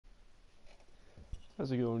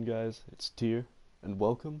How's it going, guys? It's Tyr, and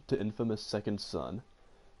welcome to Infamous Second Son.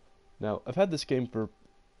 Now, I've had this game for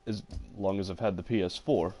as long as I've had the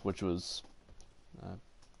PS4, which was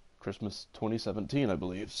Christmas 2017, I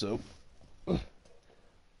believe, so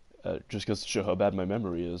just goes to show how bad my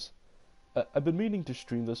memory is. I've been meaning to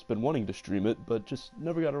stream this, been wanting to stream it, but just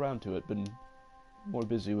never got around to it, been more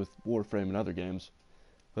busy with Warframe and other games.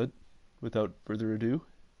 But, without further ado,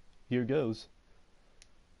 here goes.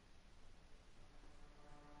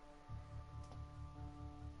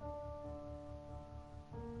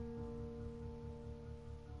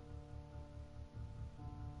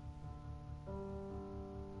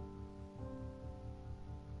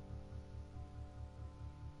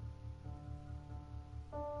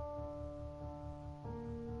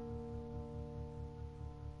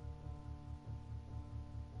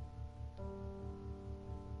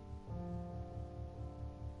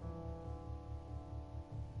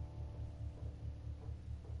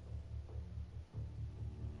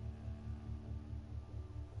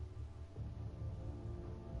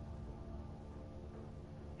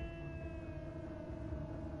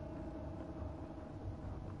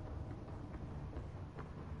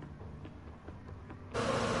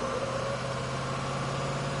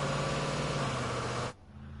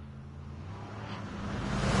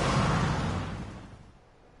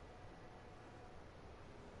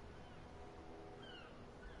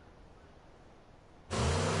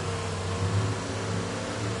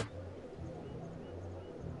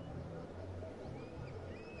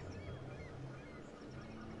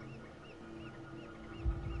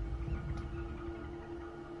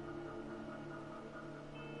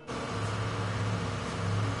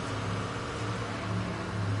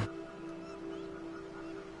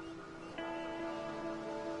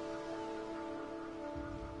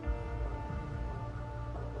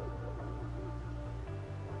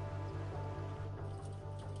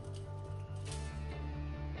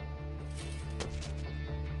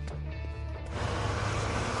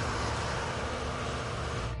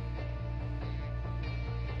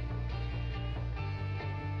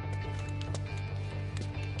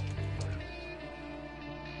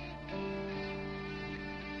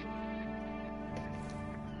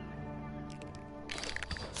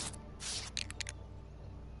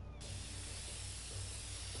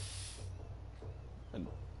 And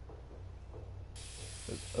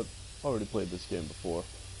I've already played this game before,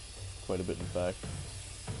 quite a bit in fact.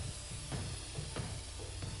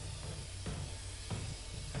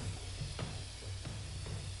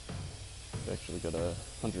 I've actually got a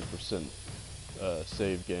 100%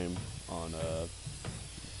 save game on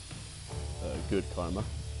Good Karma.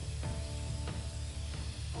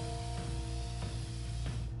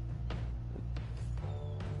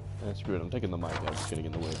 Screw it, I'm taking the mic out, just getting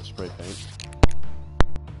in the way of the spray paint.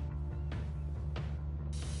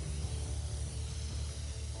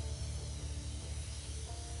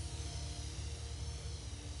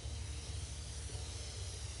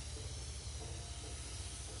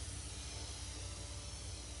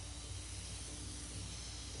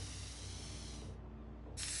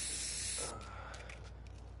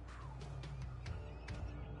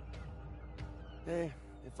 Hey,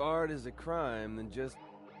 if art is a crime, then just...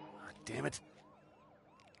 Oh, damn it.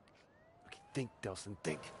 Okay, think, Delson,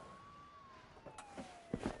 think.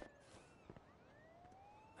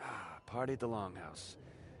 Party at the Longhouse.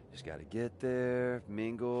 Just gotta get there,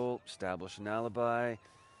 mingle, establish an alibi.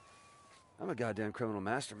 I'm a goddamn criminal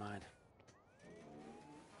mastermind.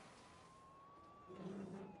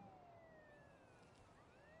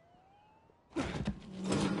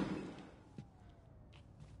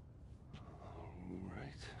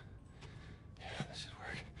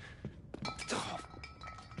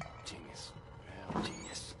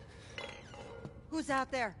 Who's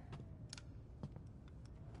out there?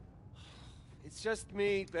 It's just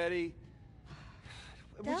me, Betty.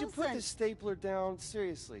 Would you put Delson. the stapler down?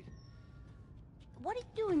 Seriously. What are you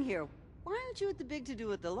doing here? Why aren't you at the big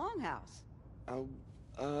to-do at the Longhouse?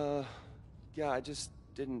 Yeah, I just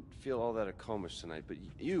didn't feel all that Akomish tonight, but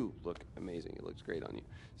you look amazing. It looks great on you.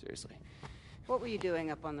 Seriously. What were you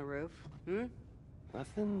doing up on the roof?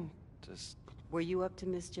 Nothing. Just... Were you up to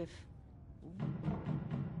mischief?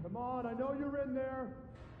 Come on, I know you're in there,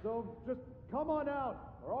 so just come on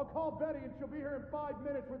out, or I'll call Betty and she'll be here in 5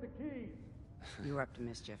 minutes with the keys. You were up to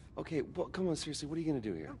mischief. Okay, well, come on, seriously, what are you gonna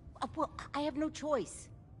do here? Well, I have no choice.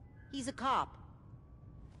 He's a cop.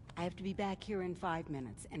 I have to be back here in 5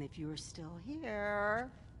 minutes, and if you're still here...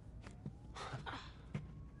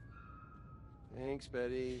 Thanks,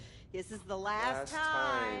 Betty. This is the last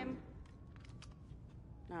time.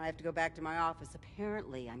 Now I have to go back to my office.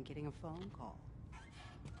 Apparently, I'm getting a phone call.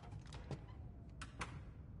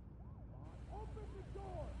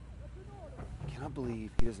 cannot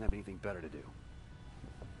believe he doesn't have anything better to do.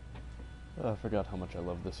 I forgot how much I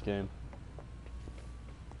love this game.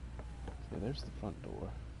 Okay, there's the front door.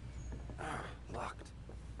 Locked.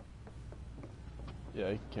 Yeah,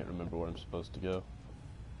 I can't remember where I'm supposed to go.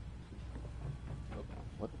 Oh,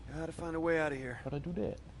 what? Gotta find a way out of here. How'd I do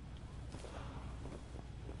that?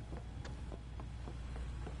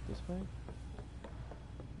 This way?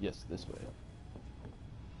 Yes, this way.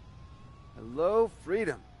 Hello,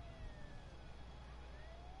 freedom.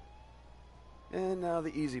 And now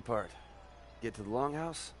the easy part. Get to the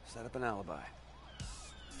longhouse, set up an alibi.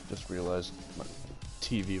 Just realized my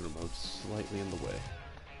TV remote's slightly in the way.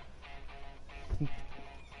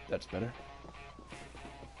 That's better.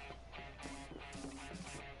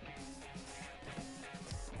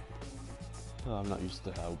 Oh, I'm not used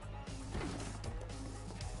to how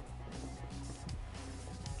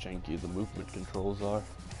janky the movement controls are.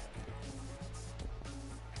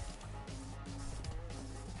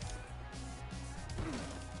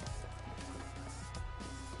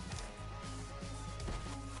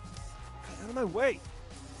 Get out of my way!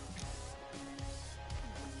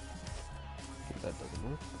 That doesn't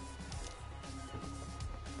work.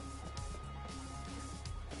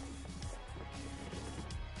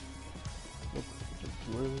 Nope, just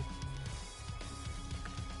too early.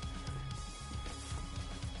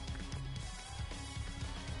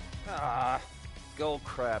 Ah, gold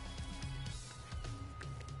crap.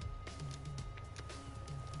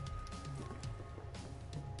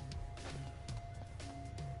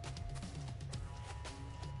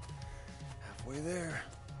 Halfway there.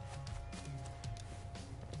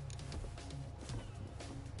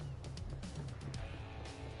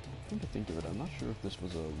 Come to think of it, I'm not sure if this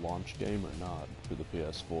was a launch game or not for the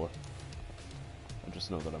PS4. I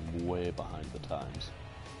just know that I'm way behind the times.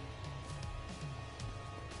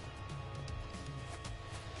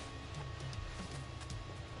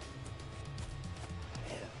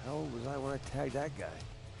 How old was I when I tagged that guy?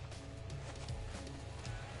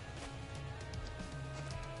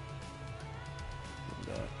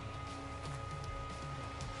 And,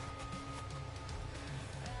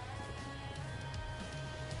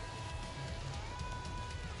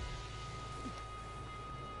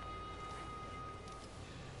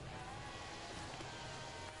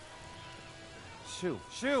 Shoo!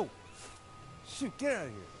 Shoo! Shoot, get out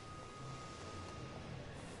of here.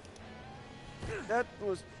 That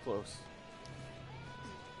was close.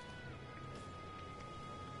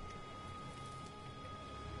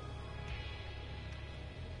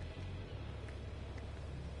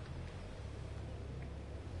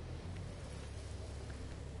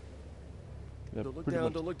 yeah, Don't look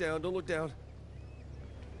down, don't look down, don't look down.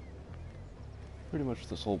 Pretty much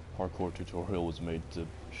this whole parkour tutorial was made to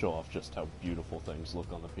show off just how beautiful things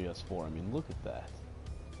look on the PS4. I mean, look at that.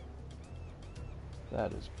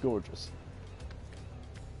 That is gorgeous.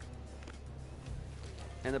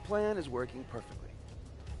 And the plan is working perfectly.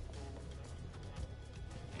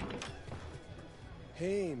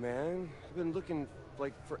 Hey, man. I've been looking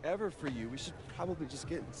like forever for you. We should probably just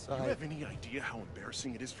get inside. Do you have any idea how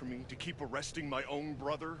embarrassing it is for me to keep arresting my own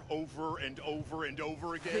brother over and over and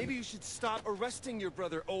over again? Maybe you should stop arresting your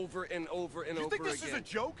brother over and over and over again. You think this is a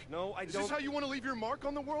joke? No, I don't. Is this how you want to leave your mark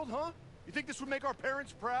on the world, huh? You think this would make our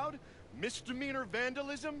parents proud? Misdemeanor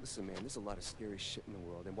vandalism? Listen, man, there's a lot of scary shit in the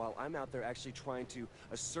world, and while I'm out there actually trying to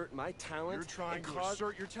assert my talent, You're trying to cause...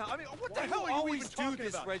 assert your talent. I mean, what Why the hell do you are you always even do talking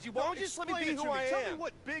this, about? Reggie? Why don't you just let me be who I Tell me am?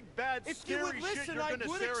 what big, bad, If you scary would shit listen, you're I gonna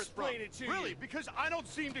would stare us explain from. it to you. Really? Because I don't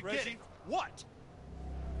seem to get Reggie? it. What?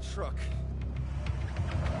 Truck.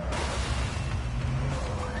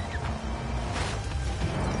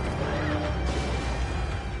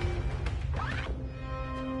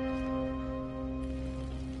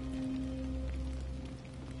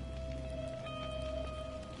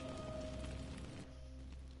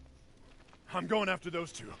 I'm going after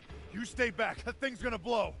those two. You stay back. That thing's gonna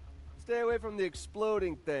blow. Stay away from the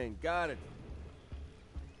exploding thing. Got it.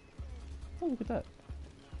 Oh, look at that.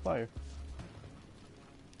 Fire.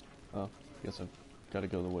 Oh, guess I've gotta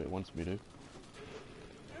go the way it wants me to.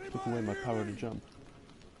 Took away my power to jump.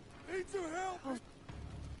 Need some help.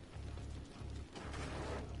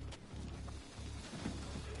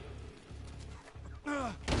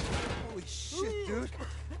 Holy shit, dude.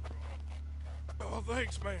 Oh,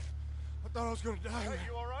 thanks, man. I thought I was gonna die. Hey,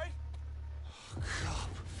 you all right?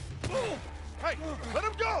 Oh, hey, let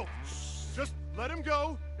him go! Just let him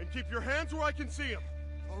go and keep your hands where I can see him.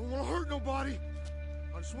 I don't want to hurt nobody.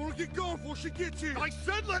 I just want to get going before she gets here. I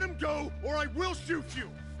said let him go, or I will shoot you.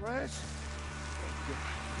 Fresh.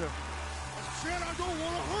 I said I don't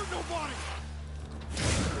want to hurt nobody.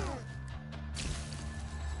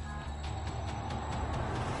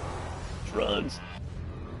 Drugs.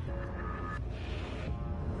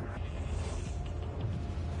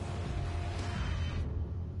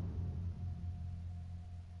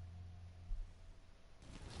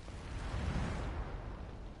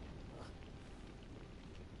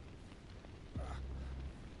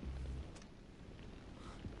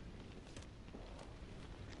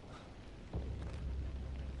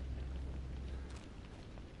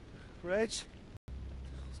 Reg? What's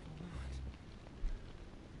going on?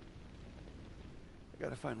 I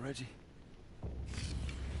gotta find Reggie.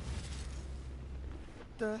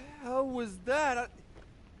 What the hell was that?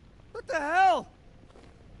 What the hell?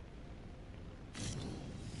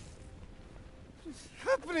 What's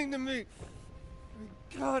happening to me?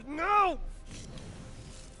 God, no!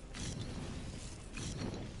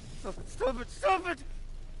 Stop it, stop it, stop it!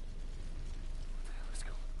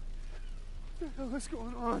 What the hell is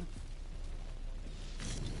going on?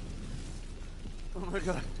 Oh my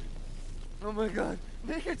god. Oh my god.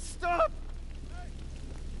 Make it stop!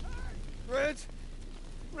 Reg!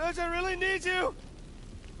 Reg, I really need you!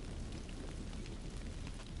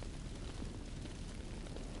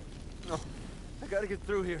 No. I gotta get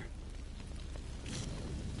through here.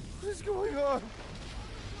 What is going on?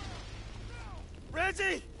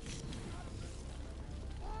 Reggie!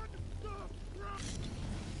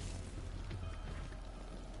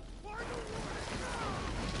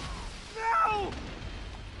 No!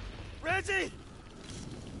 Reggie!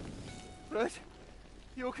 Reg,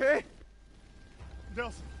 you okay?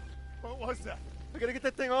 Nelson, what was that? I gotta get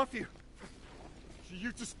that thing off you.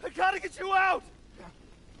 You just... I gotta get you out!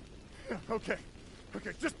 Yeah, okay.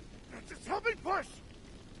 Okay, just help me push!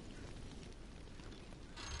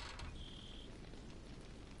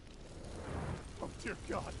 Oh, dear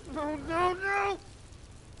God. No, no, no!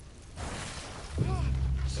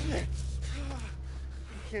 Shit.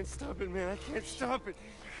 I can't stop it, man. I can't stop it.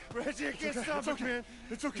 Reggie, I can't stop it, man.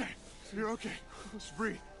 It's okay. You're okay. Just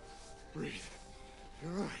breathe. Breathe.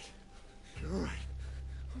 You're all right. You're all right.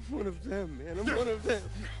 I'm one of them, man. I'm one of them.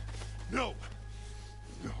 No.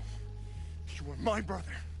 No. You are my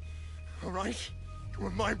brother. All right? You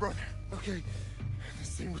are my brother. Okay. This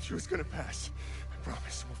thing with you is gonna pass. I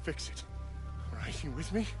promise. We'll fix it. All right? You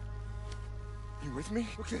with me? You with me?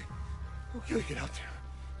 Okay. Okay. Get out there.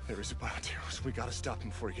 There is a bioterrorist. We gotta stop him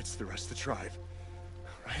before he gets to the rest of the tribe.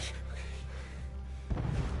 All right? Okay.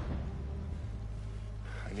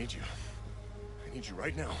 I need you. I need you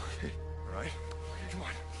right now. All right? Okay, come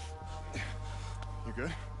on. You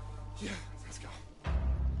good? Yeah. Let's go.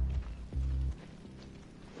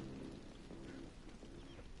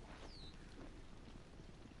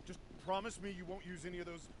 Just promise me you won't use any of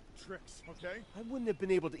those tricks, okay? I wouldn't have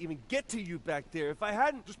been able to even get to you back there if I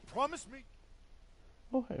hadn't. Just promise me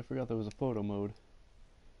Oh, hey, I forgot there was a photo mode.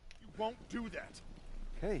 you won't do that.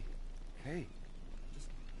 Okay. Okay. Just,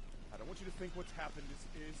 I don't want you to think what's happened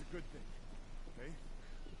is a good thing, okay?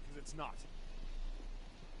 Because it's not.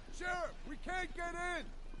 Sheriff, we can't get in!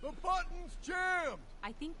 The button's jammed!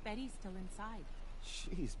 I think Betty's still inside.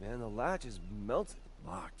 Jeez, man, the latch is melted.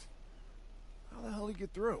 Locked. How the hell did he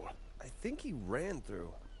get through? I think he ran through.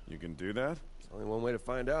 You can do that? There's only one way to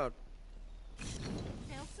find out.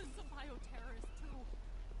 Nelson's a bioterrorist, too.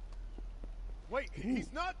 Wait,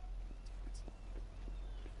 he's not...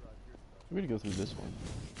 I'm gonna go through this one.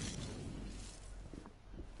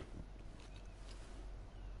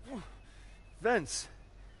 Vents.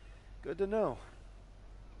 Good to know.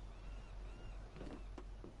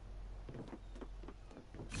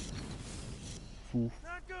 Oof.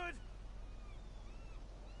 Not good.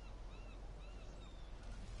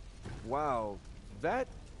 Wow, that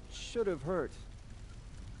should have hurt.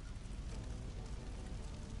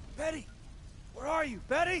 Betty! Where are you,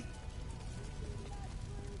 Betty?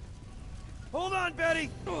 Hold on, Betty!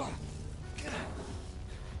 Ugh.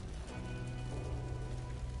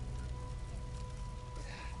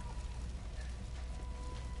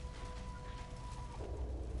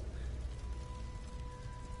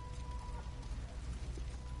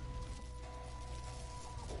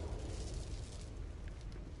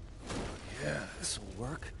 Yeah, this'll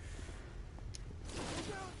work.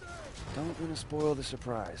 Don't want to spoil the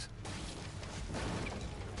surprise.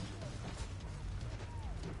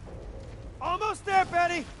 Almost there,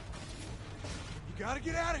 Betty! You gotta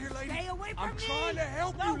get out of here, lady! Stay away from I'm me! trying to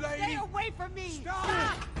help No, you, lady! Stay away from me!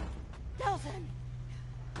 Stop! Nelson!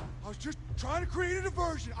 I was just trying to create a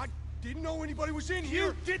diversion. I didn't know anybody was in here.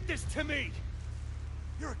 You did this to me!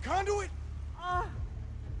 You're a conduit?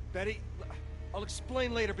 Betty, I'll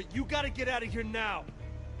explain later, but you gotta get out of here now.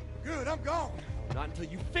 Good, I'm gone. Not until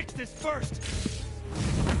you fix this first.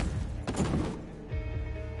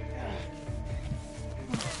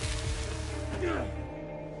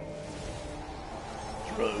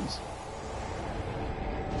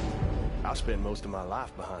 I spent most of my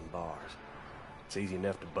life behind bars. It's easy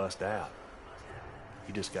enough to bust out.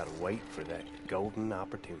 You just gotta wait for that golden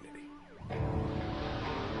opportunity.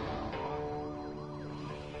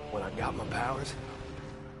 When I got my powers,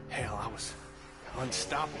 hell, I was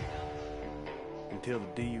unstoppable. Until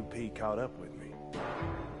the DUP caught up with me.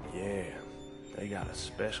 Yeah, they got a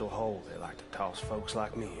special hole they like to toss folks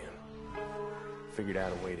like me in. Figured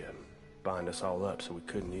out a way to bind us all up so we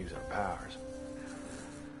couldn't use our powers.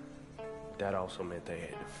 That also meant they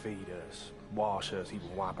had to feed us, wash us,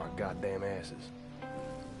 even wipe our goddamn asses.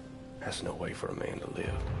 That's no way for a man to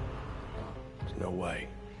live. There's no way.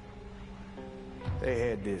 They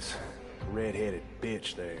had this red-headed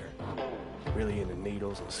bitch there, really into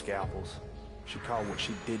needles and scalpels. She called what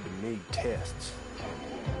she did to me tests.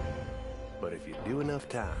 But if you do enough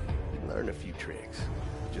time, you learn a few tricks.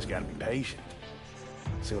 You just gotta be patient.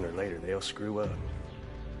 Sooner or later, they'll screw up.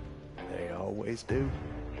 They always do.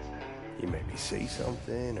 You maybe see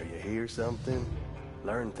something or you hear something,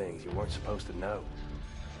 learn things you weren't supposed to know.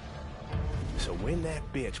 So when that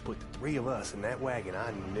bitch put the three of us in that wagon,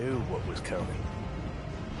 I knew what was coming.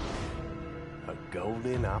 A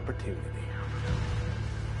golden opportunity.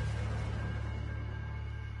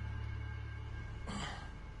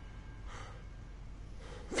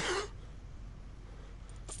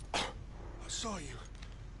 I saw you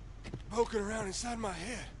poking around inside my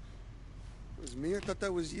head. It was me? I thought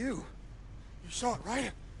that was you. You saw it,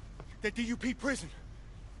 right? That DUP prison.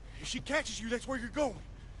 If she catches you, that's where you're going.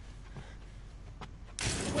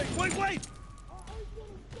 Wait!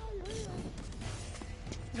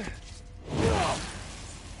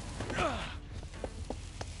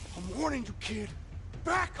 I'm warning you, kid.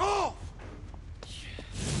 Back off!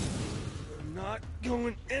 I'm not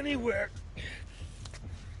going anywhere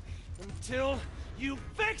until you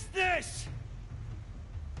fix this!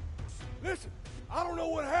 Listen, I don't know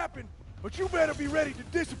what happened, but you better be ready to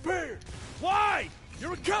disappear. Why?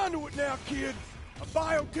 You're a conduit now, kid. A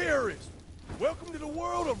bioterrorist. Welcome to the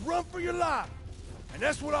world of run for your life. And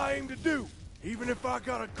that's what I aim to do, even if I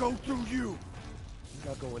gotta go through you. I'm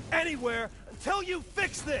not going anywhere until you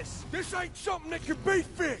fix this! This ain't something that can be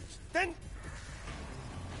fixed. Then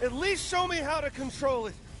at least show me how to control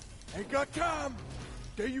it. Ain't got time.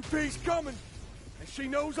 DUP's coming, and she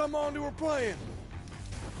knows I'm onto her plan.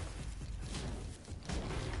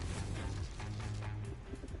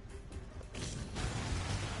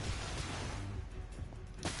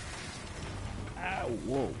 Ow,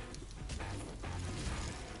 whoa.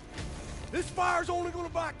 This fire's only gonna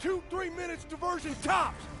buy 2-3 minutes diversion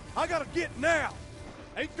tops. I gotta get now.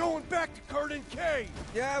 Ain't going back to Curtin Cave.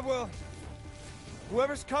 Yeah, well,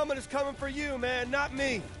 whoever's coming is coming for you, man, not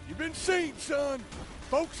me. You've been seen, son.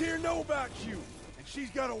 Folks here know about you, and she's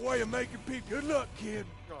got a way of making people. Good luck, kid.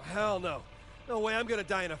 Oh, hell no. No way I'm gonna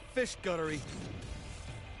die in a fish guttery.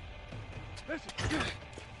 Listen, just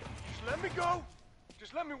let me go.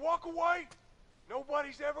 Just let me walk away.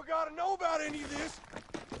 Nobody's ever gotta know about any of this.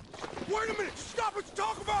 Wait a minute! Stop! Let's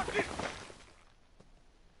talk about this!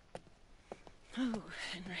 Oh,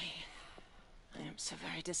 Henry. I am so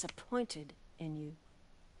very disappointed in you.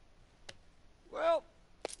 Well,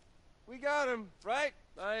 we got him, right?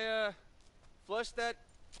 I, flushed that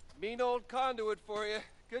mean old conduit for you.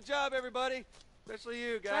 Good job, everybody. Especially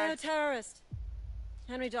you, guys. Bioterrorist.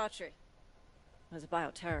 Henry Daughtry was a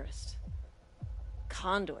bioterrorist.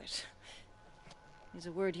 Conduit. Is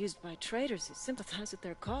a word used by traitors who sympathize with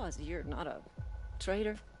their cause. You're not a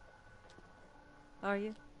traitor, are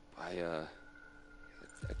you? I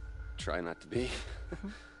try not to be.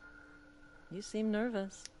 You seem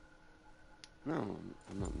nervous. No,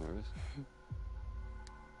 I'm not nervous.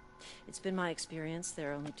 It's been my experience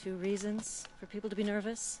there are only two reasons for people to be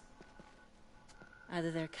nervous.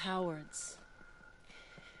 Either they're cowards,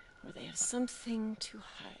 or they have something to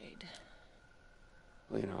hide.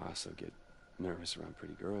 Well, you know, I also get nervous around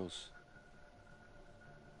pretty girls.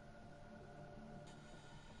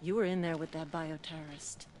 You were in there with that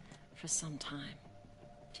bioterrorist for some time.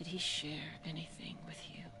 Did he share anything with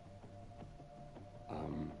you?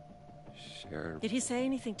 Share? Did he say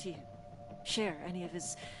anything to you? Share any of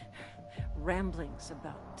his ramblings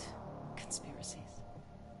about conspiracies?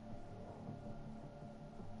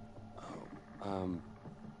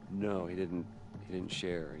 No, he didn't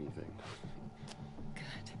share anything.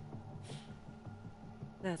 Good.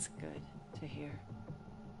 That's good to hear.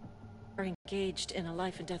 We're engaged in a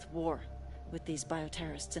life and death war with these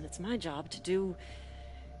bioterrorists, and it's my job to do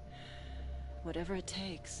whatever it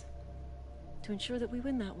takes to ensure that we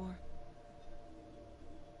win that war.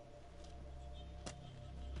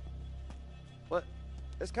 What?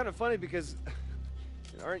 That's kind of funny because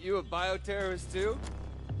aren't you a bioterrorist too?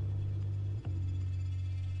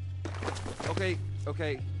 Okay.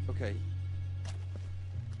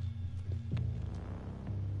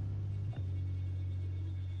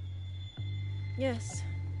 Yes,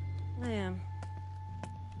 I am.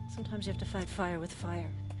 Sometimes you have to fight fire with fire.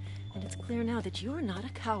 And it's clear now that you're not a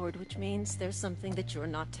coward, which means there's something that you're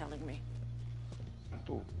not telling me.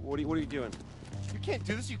 What are you doing? You can't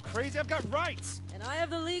do this, you crazy. I've got rights. And I have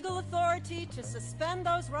the legal authority to suspend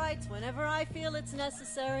those rights whenever I feel it's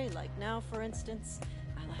necessary. Like now, for instance.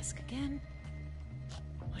 I'll ask again.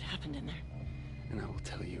 What happened in there? And I will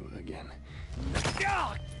tell you again.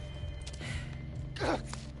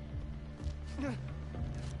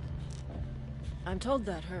 I'm told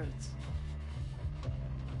that hurts.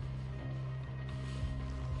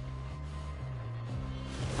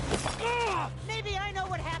 Maybe I know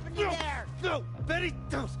what happened in there! No! Betty,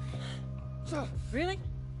 don't! Really?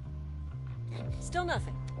 Still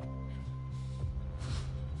nothing.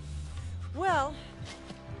 Well,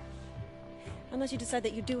 unless you decide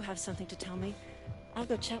that you do have something to tell me, I'll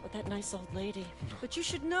go chat with that nice old lady. But you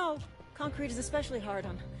should know, concrete is especially hard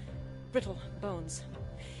on brittle bones.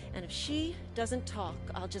 And if she doesn't talk,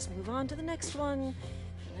 I'll just move on to the next one,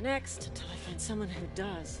 and the next, until I find someone who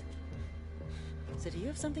does. So do you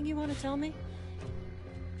have something you want to tell me?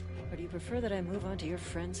 Or do you prefer that I move on to your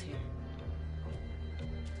friends here?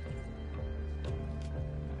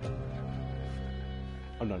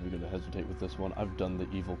 I'm not even going to hesitate with this one. I've done the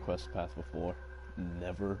evil quest path before.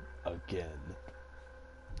 Never again.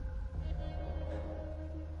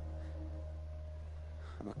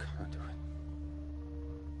 I'm a conduit.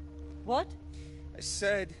 What? I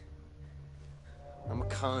said I'm a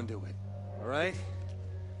conduit, all right?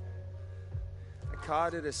 I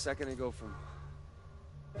caught it a second ago from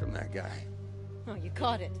that guy. Oh, you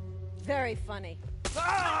caught it. Very funny.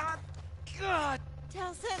 Ah! God!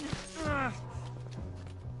 Telson!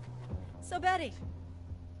 So, Betty,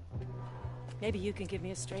 maybe you can give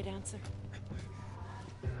me a straight answer.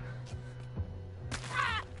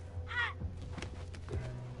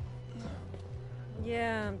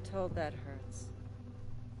 Yeah, I'm told that hurts.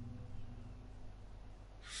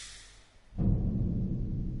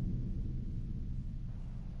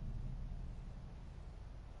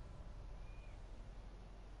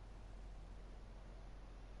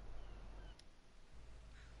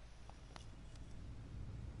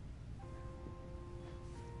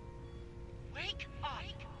 Wake up!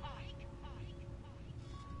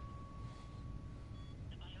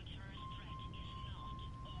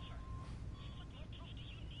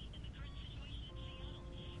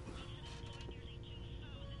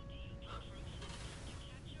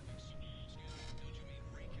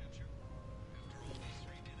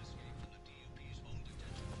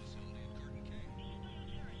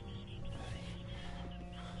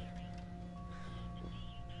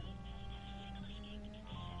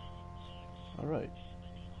 Alright,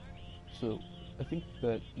 so I think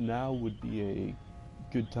that now would be a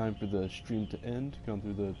good time for the stream to end, gone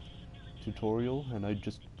through the tutorial, and I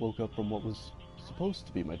just woke up from what was supposed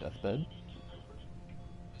to be my deathbed.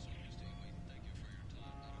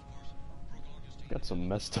 Got some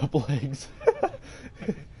messed up legs.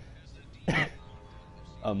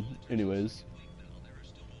 Anyways,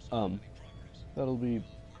 that'll be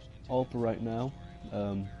all for right now,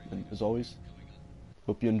 and as always,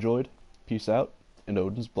 hope you enjoyed. Peace out, and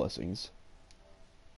Odin's blessings.